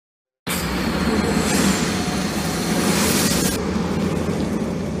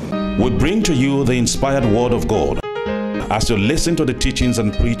We bring to you the inspired word of God as you listen to the teachings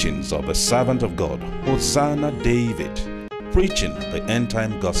and preachings of the servant of God, Hosanna David, preaching the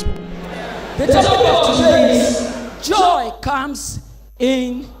end-time gospel. The topic of today is joy comes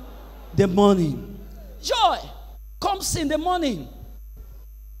in the morning. Joy comes in the morning.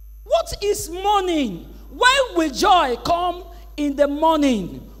 What is morning? Why will joy come in the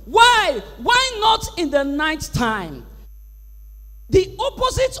morning? Why? Why not in the night time? The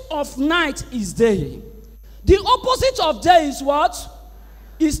opposite of night is day. The opposite of day is what?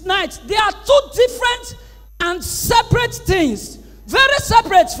 Is night. They are two different and separate things. Very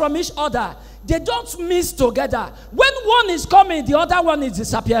separate from each other. They don't mix together. When one is coming, the other one is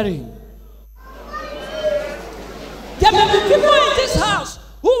disappearing. There may be people in this house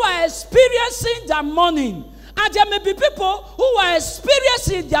who are experiencing their morning, and there may be people who are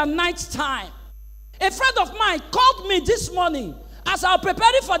experiencing their night time. A friend of mine called me this morning as I was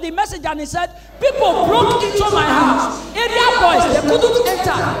preparing for the message, and he said, people broke into my house. Area boys, they couldn't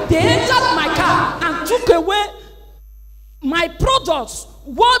enter. They entered my car and took away my products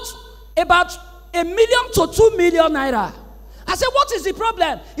worth about 1 million to 2 million naira. I said, what is the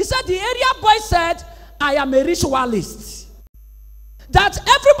problem? He said, the area boy said, I am a ritualist. That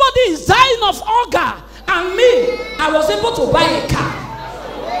everybody is dying of hunger, and me, I was able to buy a car.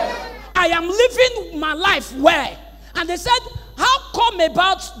 I am living my life well. And they said, how come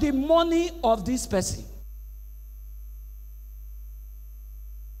about the money of this person?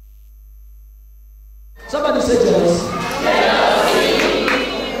 Somebody say yes.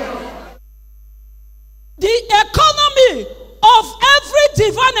 The economy of every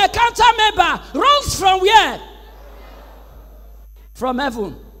divine encounter member runs from where? From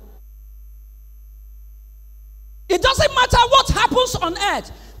heaven. It doesn't matter what happens on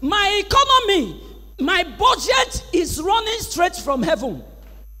earth. My economy, my budget is running straight from heaven.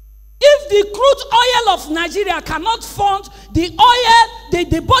 If the crude oil of Nigeria cannot fund the oil,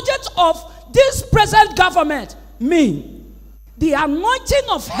 the budget of this present government, the anointing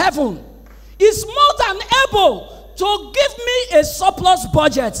of heaven is more than able to give me a surplus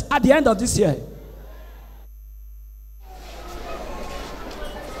budget at the end of this year.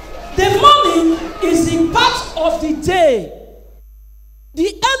 The morning is the part of the day, the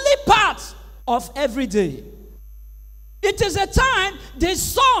early part of every day. It is a time the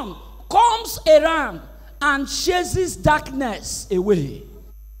sun comes around and chases darkness away.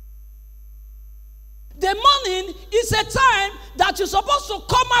 The morning is a time that you're supposed to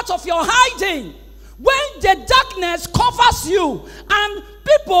come out of your hiding when the darkness covers you and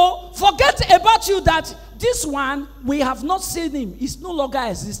people forget about you, that this one, we have not seen him. He's no longer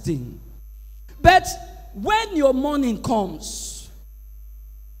existing. But when your morning comes,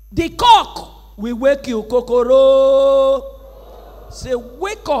 the cock will wake you. Kokoro. Say,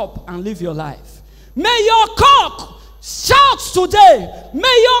 wake up and live your life. May your cock shout today.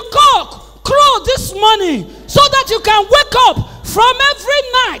 May your cock crow this morning so that you can wake up from every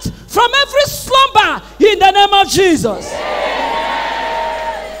night, from every slumber in the name of Jesus.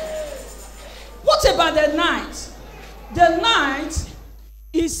 What about the night? The night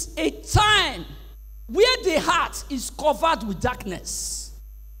is a time where the heart is covered with darkness.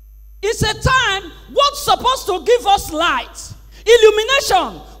 It's a time what's supposed to give us light,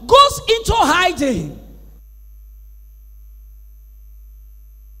 illumination, goes into hiding.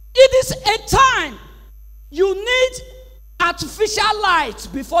 It is a time you need artificial light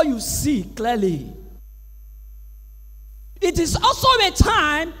before you see clearly. It is also a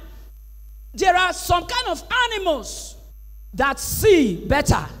time there are some kind of animals that see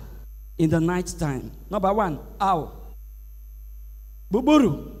better in the night time. Number one, owl.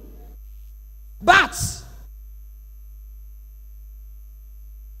 Buburu. Bats.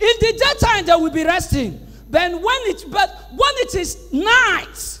 In the daytime they will be resting. But when it is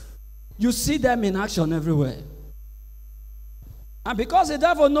night, you see them in action everywhere. And because the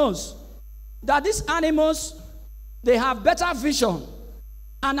devil knows that these animals, they have better vision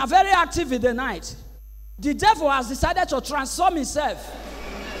and are very active in the night, the devil has decided to transform himself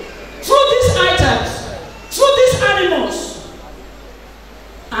through these items, through these animals,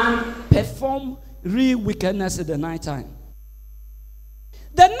 and perform real wickedness in the nighttime.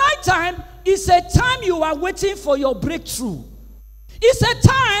 The nighttime is a time you are waiting for your breakthrough. It's a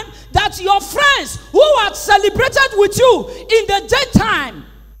time that your friends who had celebrated with you in the daytime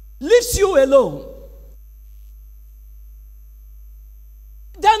leaves you alone.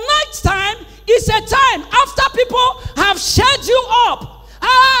 The night time is a time after people have shared you up.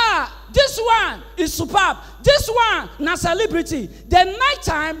 This one is superb. This one, na celebrity. The night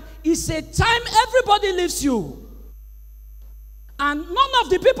time is a time everybody leaves you. And none of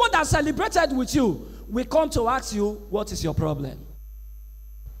the people that celebrated with you will come to ask you, what is your problem?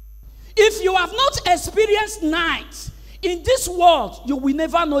 If you have not experienced night in this world, you will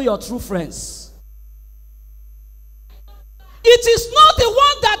never know your true friends. It is not the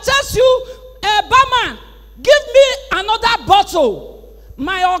one that tells you, barman, give me another bottle.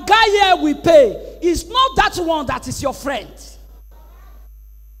 My oga here will pay. It's not that one that is your friend.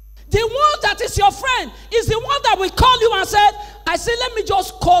 The one that is your friend is the one that will call you and said, I said, let me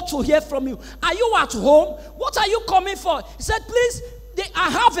just call to hear from you. Are you at home? What are you coming for? He said, please, I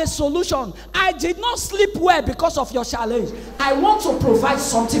have a solution. I did not sleep well because of your challenge. I want to provide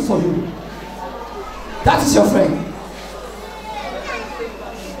something for you. That is your friend.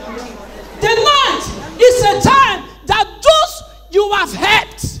 The night is a time that those you have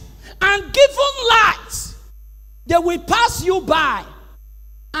helped and given light, they will pass you by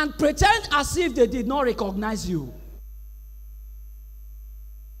and pretend as if they did not recognize you.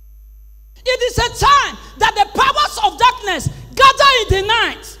 It is a time that the powers of darkness gather in the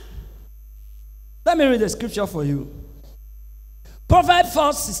night. Let me read the scripture for you. Proverbs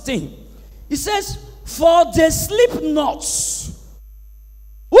 4:16. It says, for they sleep not.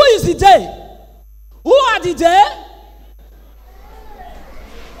 Who is the day? Who are the day?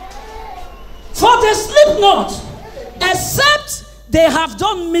 For they sleep not, except they have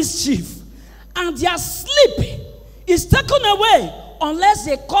done mischief, and their sleep is taken away unless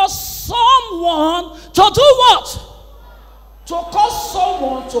they cause someone to do what? To cause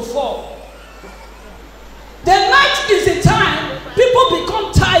someone to fall. The night is the time people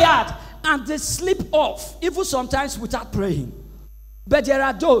become tired and they sleep off, even sometimes without praying. But there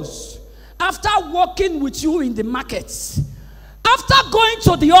are those, after working with you in the markets, after going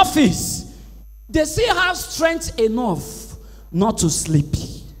to the office, they still have strength enough not to sleep.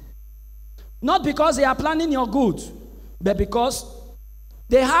 Not because they are planning your good, but because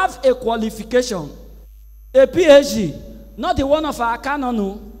they have a qualification, a PhD, not the one of our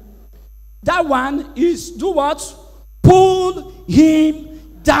canon. That one is do what? Pull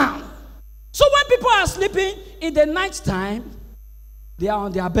him down. So when people are sleeping in the night time, they are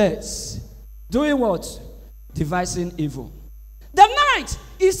on their beds. Doing what? Devising evil. The night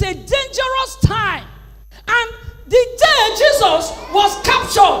is a dangerous time. And the day Jesus was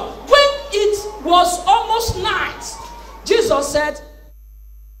captured, when it was almost night, Jesus said,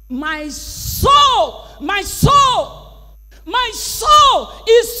 my soul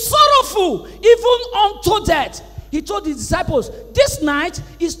is sorrowful even unto death. He told his disciples, this night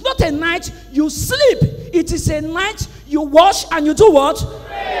is not a night you sleep. It is a night you wash and you do what?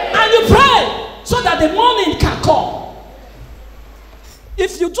 Pray. And you pray so that the morning can come.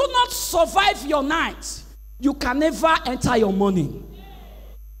 If you do not survive your night, you can never enter your morning.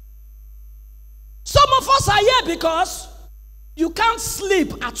 Some of us are here because you can't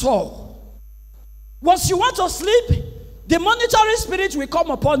sleep at all. Once you want to sleep, the monitoring spirit will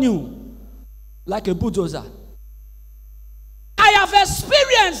come upon you like a bulldozer. I have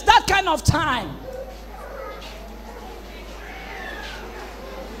experienced that kind of time.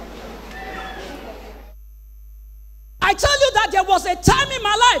 I tell you that there was a time in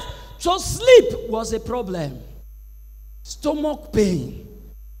my life, so sleep was a problem. Stomach pain.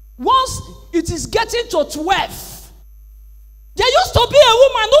 Once it is getting to 12, there used to be a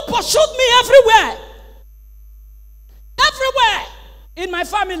woman who pursued me everywhere. Everywhere in my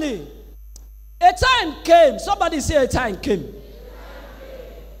family. A time came. Somebody say a time came.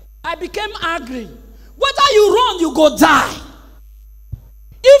 I became angry. Whether you run, you go die.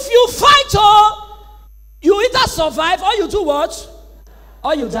 If you fight, you either survive or you do what?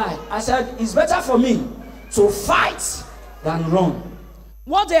 Or you die. I said, it's better for me to fight than run.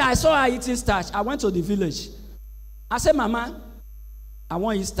 One day I saw her eating starch. I went to the village. I said, Mama, I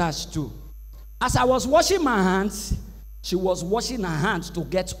want to eat starch too. As I was washing my hands, she was washing her hands to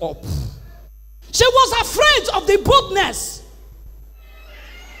get up. She was afraid of the boldness.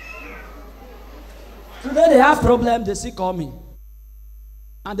 Today they have problems, they still call me.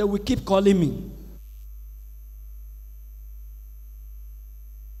 And they will keep calling me.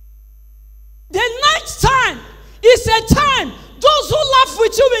 The night time is a time, those who laugh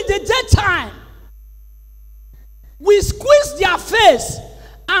with you in the daytime will squeeze their face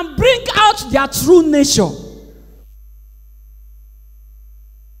and bring out their true nature.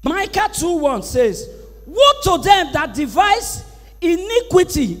 Micah 2:1 says, woe to them that devise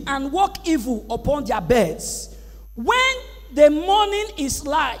iniquity and work evil upon their beds. When the morning is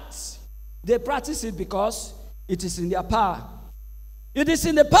light, they practice it because it is in their power. It is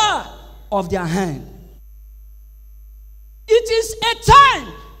in the power of their hand. It is a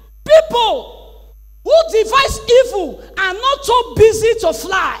time people who devise evil and are not so busy to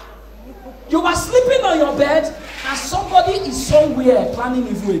fly. You are sleeping on your bed and somebody is somewhere planning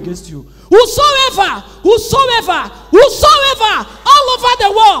evil against you. Whosoever, all over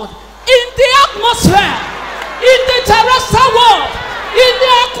the world, in the atmosphere, in the terrestrial world, in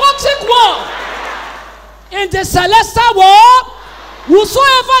the aquatic world, in the celestial world,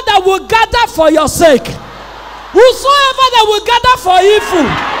 whosoever that will gather for your sake, whosoever that will gather for evil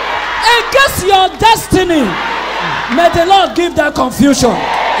against your destiny, may the Lord give that confusion.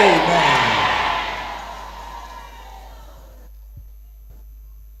 Amen.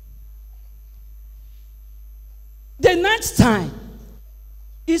 The next time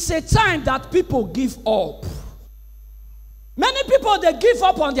is a time that people give up. Many people, they give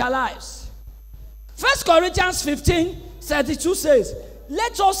up on their lives. 1 Corinthians 15:32 says,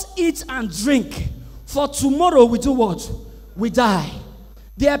 let us eat and drink, for tomorrow we do what? We die.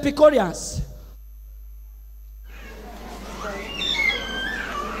 The Epicureans,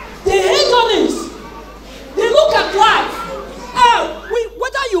 the hedonists, they look at life.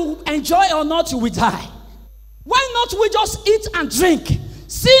 Whether you enjoy or not, you will die. Why not we just eat and drink,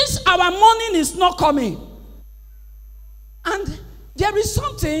 since our morning is not coming? And there is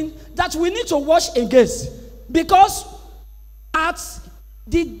something that we need to watch against, because at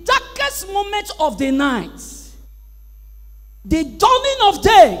the darkest moment of the night, the dawning of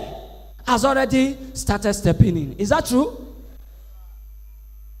day has already started stepping in. Is that true?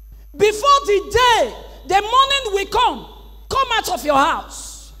 Before the day, the morning will come out of your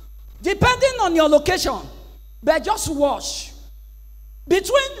house, depending on your location. But just watch.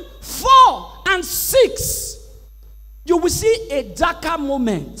 Between 4 and 6, you will see a darker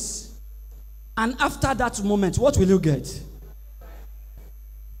moment. And after that moment, what will you get?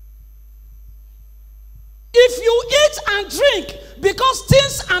 If you eat and drink because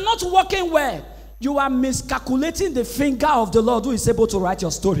things are not working well, you are miscalculating the finger of the Lord who is able to write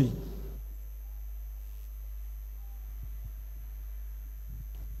your story.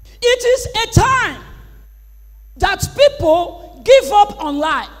 It is a time that people give up on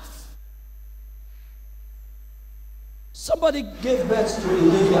life. Somebody gave birth to a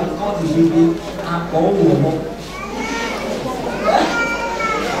baby and called the baby Akpo.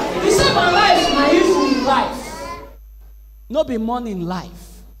 He said, my life, my evil life. No be morning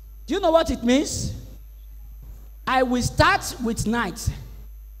life. Do you know what it means? I will start with night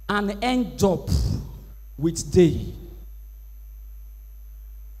and end up with day.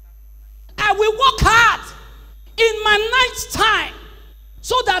 I will work hard in my night time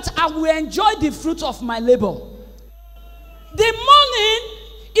so that I will enjoy the fruit of my labor. The morning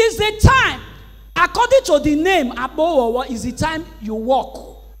is the time, according to the name, Abo is the time you work.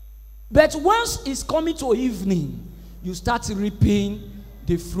 But once it's coming to evening, you start reaping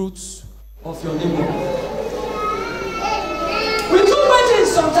the fruits of your labor. We do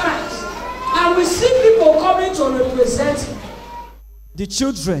weddings sometimes, and we see people coming to represent the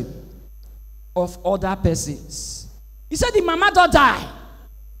children of other persons. He said the mama don't die,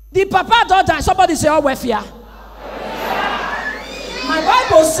 the papa don't die. Somebody say, oh, we're fear. My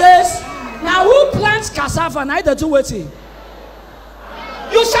Bible says, now who plants cassava, neither do waiting.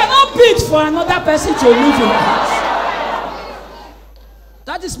 You shall not bid for another person to live in the house.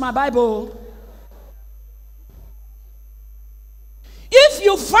 That is my Bible. If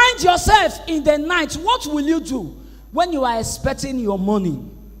you find yourself in the night, what will you do when you are expecting your money?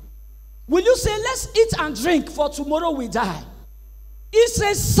 Will you say, let's eat and drink, for tomorrow we die? It's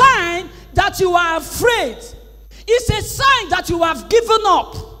a sign that you are afraid. It's a sign that you have given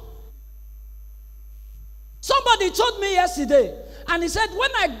up. Somebody told me yesterday, and he said,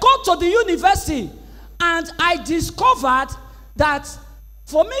 when I got to the university and I discovered that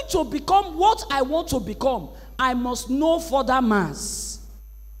for me to become what I want to become, I must know further mass.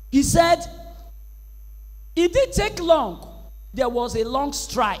 He said, it didn't take long. There was a long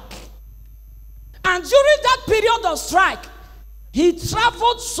strike. And during that period of strike, he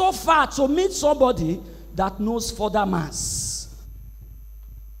traveled so far to meet somebody that knows further mass.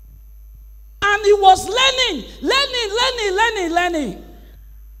 And he was learning.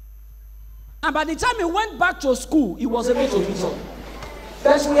 And by the time he went back to school, he was able to do so.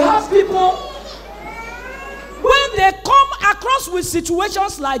 But we have people, when they come across with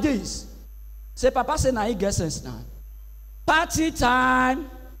situations like this, say, Papa say, now he gets sense now. Party time,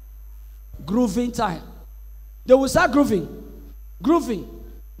 grooving time. They will start grooving. Groove.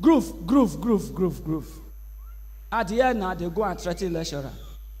 At the end now, they go and threaten lecturer.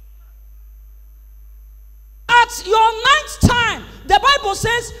 At your ninth time, the Bible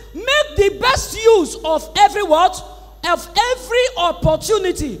says, make the best use of every what? Of every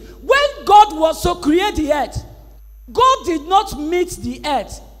opportunity. When God was to create the earth, God did not meet the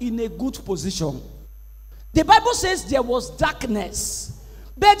earth in a good position. The Bible says there was darkness.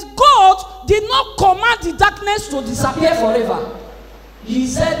 But God did not command the darkness to disappear forever. He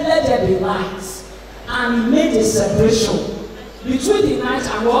said, let there be light. And he made a separation between the night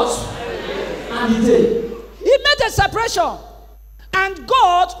and what? And the day. He made a separation. And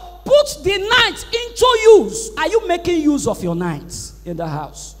God put the night into use. Are you making use of your night in the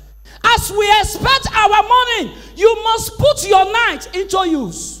house? As we expect our morning, you must put your night into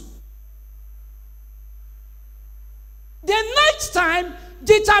use. The night time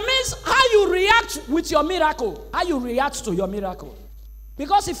determines how you react with your miracle, how you react to your miracle.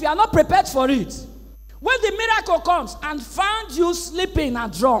 Because if you are not prepared for it, when the miracle comes and found you sleeping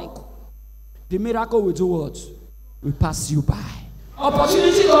and drunk, the miracle will do what? Will pass you by.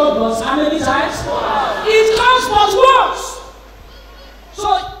 Opportunity comes how many times? It comes but once.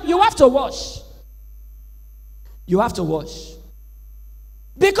 So you have to watch. You have to watch.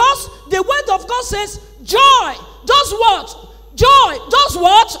 Because the word of God says, joy does what? Joy does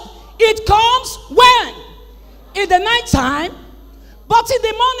what? It comes when? In the night time. But in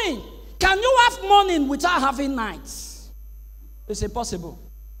the morning, can you have morning without having night? It's impossible.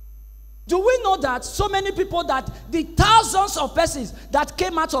 Do we know that so many people, that the thousands of persons that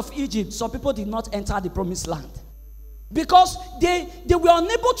came out of Egypt, some people did not enter the promised land? Because they were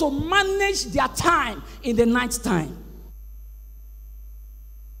unable to manage their time in the night time.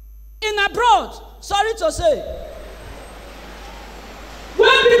 In abroad, sorry to say,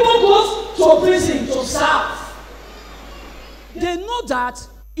 when people go to prison to serve, they know that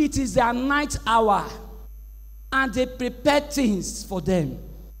it is their night hour and they prepare things for them.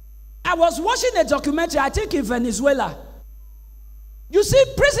 I was watching a documentary, I think in Venezuela. You see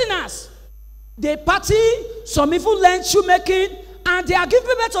prisoners, they party, some even learn shoemaking, and they are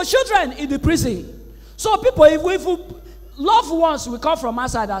giving birth to children in the prison. So people, if loved ones will come from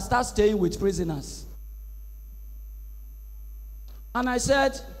outside and start staying with prisoners. And I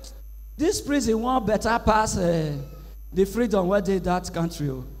said, this prison won't better pass the freedom where they that country.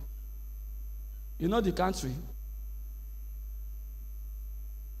 You know the country?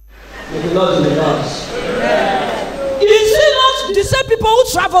 May the Lord deliver us. Is it not the same people who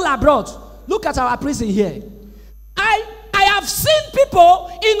travel abroad? Look at our prison here. I have seen people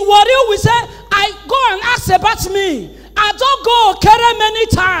in Warri who say, I go and ask about me. I don't go Okere many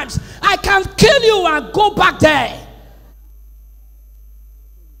times. I can kill you and go back there.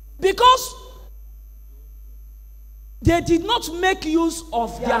 Because they did not make use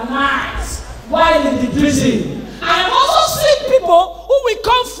of their minds while in the prison. I have also seen people who will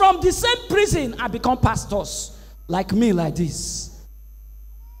come from the same prison and become pastors, like me, like this.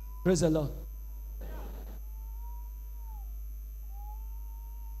 Praise the Lord.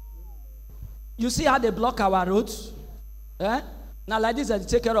 You see how they block our roads? Eh? Now like this, they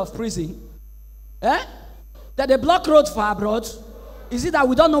take care of prison. Eh? That they block roads for abroad. Is it that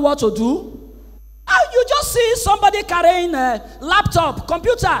we don't know what to do? You just see somebody carrying a laptop,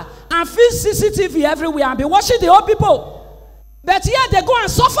 computer, and fix CCTV everywhere and be watching the old people. But here they go and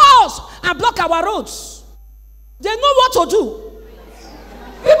suffer us and block our roads. They know what to do.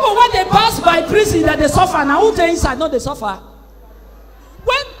 People, when they pass by prison, that they suffer. Now who they inside? No, they suffer.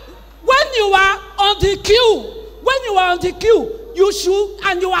 When you are on the queue, you should,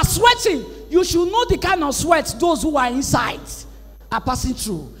 and you are sweating, you should know the kind of sweat those who are inside are passing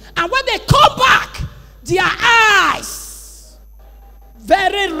through. And when they come back, their eyes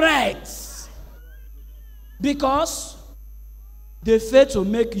very red, because they fail to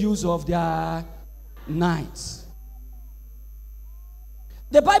make use of their night.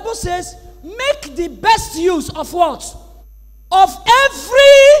 The Bible says, make the best use of what? Of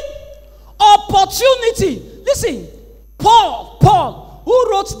every opportunity. Listen, Paul,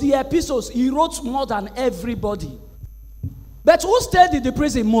 who wrote the epistles, he wrote more than everybody. But who stayed in the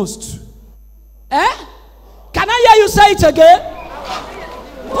prison most? Eh? Can I hear you say it again?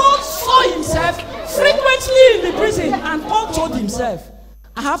 Paul saw himself frequently in the prison, and Paul told himself,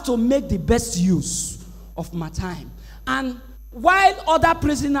 I have to make the best use of my time. And while other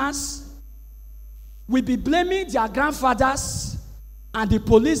prisoners will be blaming their grandfathers and the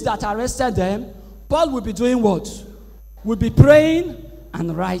police that arrested them, Paul will be doing what? Will be praying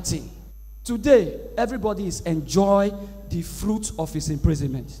and writing. Today, everybody is enjoying the fruit of his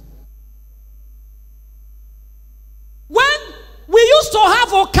imprisonment. When we used to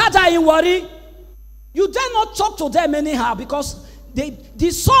have Okada in Warri, you dare not talk to them anyhow, because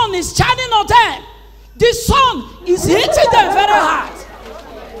the sun is shining on them. The sun is hitting them very hard.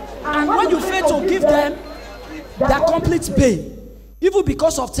 And when you fail to give them their complete pay, even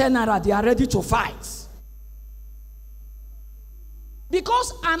because of 10 naira, they are ready to fight.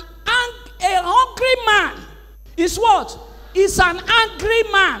 Because a hungry man is what? Is an angry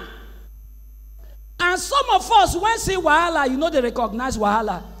man. And some of us, when see wahala, you know they recognize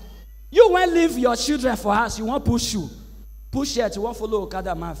wahala. You won't leave your children for us. You won't push you. Push it. You won't follow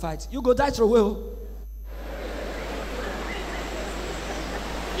Okada man fight. You go die through will.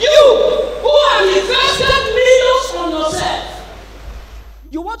 You who have invested millions on yourself,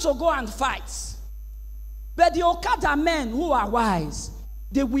 you want to go and fight. But the Okada men who are wise,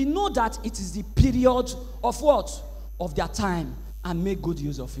 they will know that it is the period of what? Of their time, and make good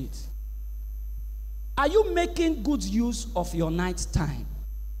use of it. Are you making good use of your night time?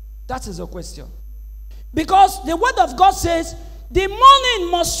 That is the question. Because the word of God says, the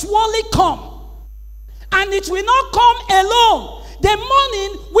morning must surely come. And it will not come alone. The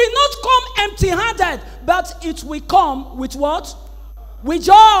morning will not come empty-handed, but it will come with what? With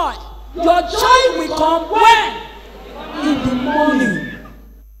joy. Your joy will come when? In the morning.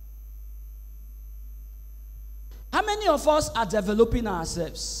 How many of us are developing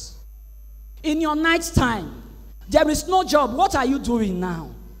ourselves? In your night time, there is no job. What are you doing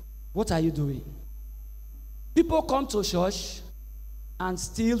now? What are you doing? People come to church and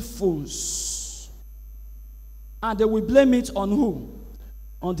steal phones. And they will blame it on who?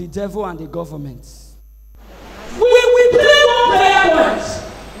 On the devil and the government. We will pray one prayer point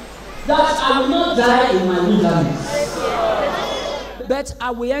that I will not die in my wilderness, but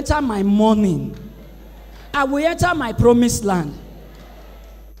I will enter my morning. I will enter my promised land.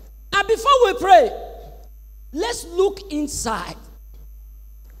 And before we pray, let's look inside.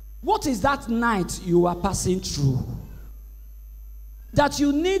 What is that night you are passing through? That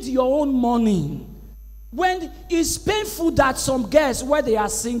you need your own morning. When it's painful that some girls, where they are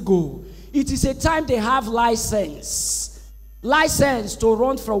single, it is a time they have license to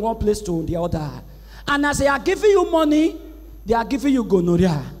run from one place to the other. And as they are giving you money, they are giving you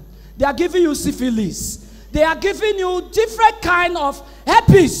gonorrhea. They are giving you syphilis. They are giving you different kind of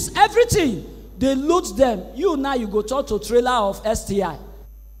herpes, everything. They load them. You now, you go talk to trailer of STI.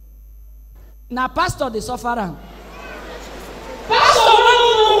 Now, pastor, they suffer. Pastor,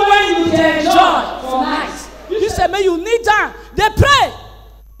 don't know when you enjoy for night. You say, man, you need that. They pray.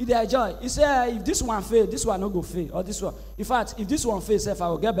 They enjoy. He say, if this one fail, this one no go fail. Or this one. In fact, if this one fails, if I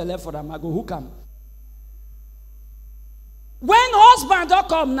will get belay for them, I go hook them. When husband don't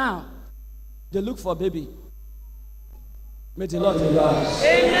come now, they look for baby. May the Lord deliver us.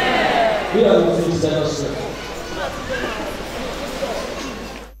 Amen. We are the things that us.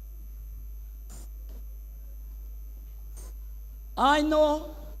 I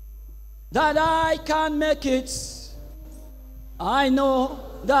know that I can make it. I know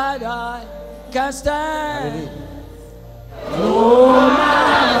that I can stand. No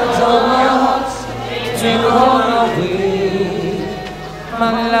matter what to run away,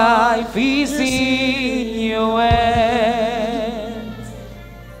 my life is in your hands.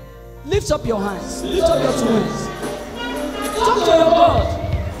 Lift up your hands. Lift up your two hands. Talk to your God.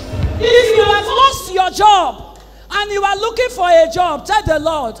 If you have lost your job and you are looking for a job, tell the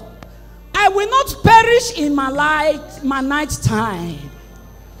Lord, I will not perish in my night time.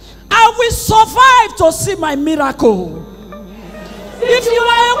 I will survive to see my miracle. If you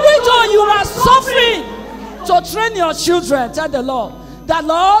are a widow, you are suffering to train your children, tell the Lord, that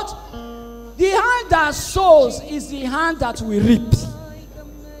Lord, the hand that sows is the hand that will reap.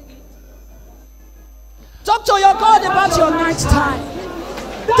 Talk to your God about your night time.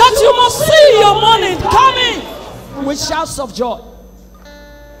 That you must see your morning coming with shouts of joy.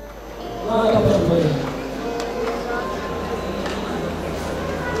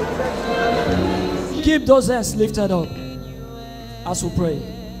 Keep those hands lifted up as we pray.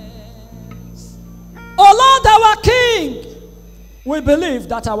 Oh Lord, our King, we believe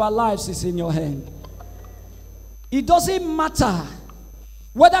that our lives is in your hand. It doesn't matter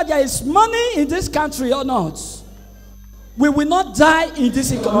whether there is money in this country or not. We will not die in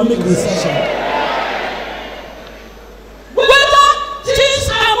this economic recession. Whether things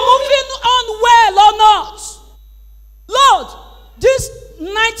are moving on well or not, Lord, this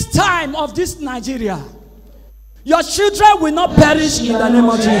night time of this Nigeria, your children will not perish in the name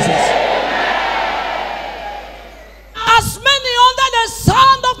of Jesus. As many under the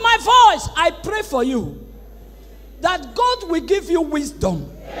sound of my voice, I pray for you that God will give you wisdom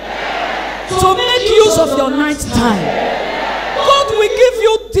to make use of your night time. God will give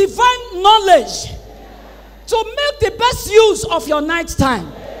you divine knowledge to make the best use of your night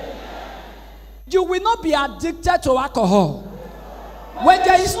time. You will not be addicted to alcohol. When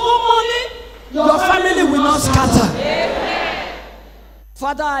there is no money, your family will not scatter.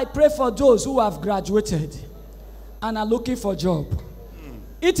 Father, I pray for those who have graduated and are looking for a job.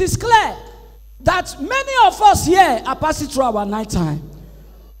 it is clear that many of us here are passing through our night time.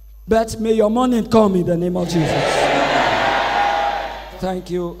 But may your morning come in the name of Jesus. Thank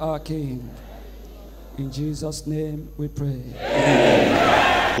you, our King. In Jesus' name we pray.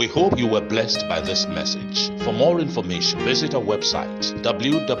 We hope you were blessed by this message. For more information, visit our website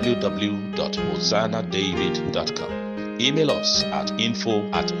www.hosannadavid.com. Email us at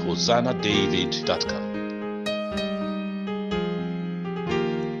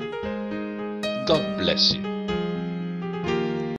info@hosannadavid.com. God bless you.